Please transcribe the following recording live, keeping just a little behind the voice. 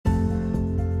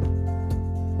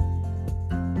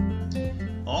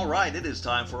right, it is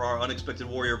time for our Unexpected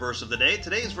Warrior verse of the day.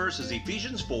 Today's verse is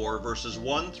Ephesians 4, verses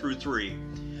 1 through 3.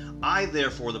 I,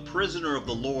 therefore, the prisoner of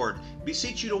the Lord,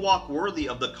 beseech you to walk worthy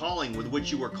of the calling with which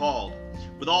you were called,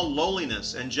 with all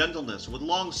lowliness and gentleness, with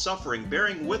long suffering,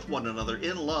 bearing with one another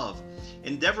in love,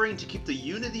 endeavoring to keep the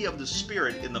unity of the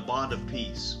Spirit in the bond of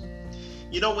peace.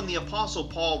 You know, when the Apostle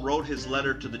Paul wrote his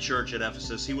letter to the church at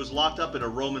Ephesus, he was locked up in a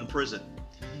Roman prison.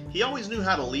 He always knew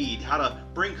how to lead, how to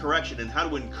bring correction, and how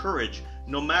to encourage,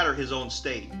 no matter his own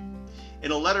state.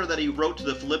 In a letter that he wrote to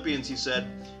the Philippians, he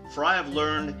said, "For I have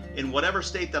learned, in whatever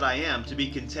state that I am, to be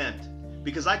content,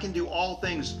 because I can do all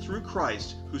things through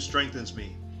Christ who strengthens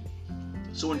me."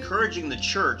 So encouraging the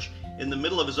church in the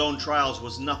middle of his own trials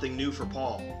was nothing new for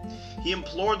Paul. He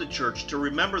implored the church to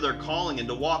remember their calling and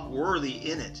to walk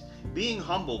worthy in it, being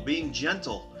humble, being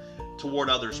gentle toward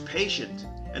others, patient,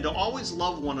 and to always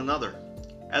love one another,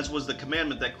 as was the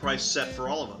commandment that Christ set for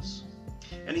all of us.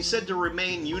 And he said to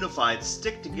remain unified,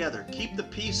 stick together, keep the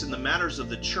peace in the matters of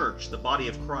the church, the body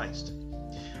of Christ.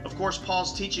 Of course,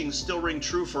 Paul's teachings still ring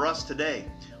true for us today.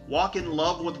 Walk in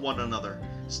love with one another,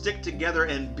 stick together,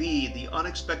 and be the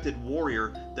unexpected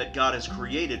warrior that God has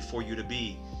created for you to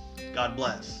be. God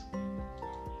bless.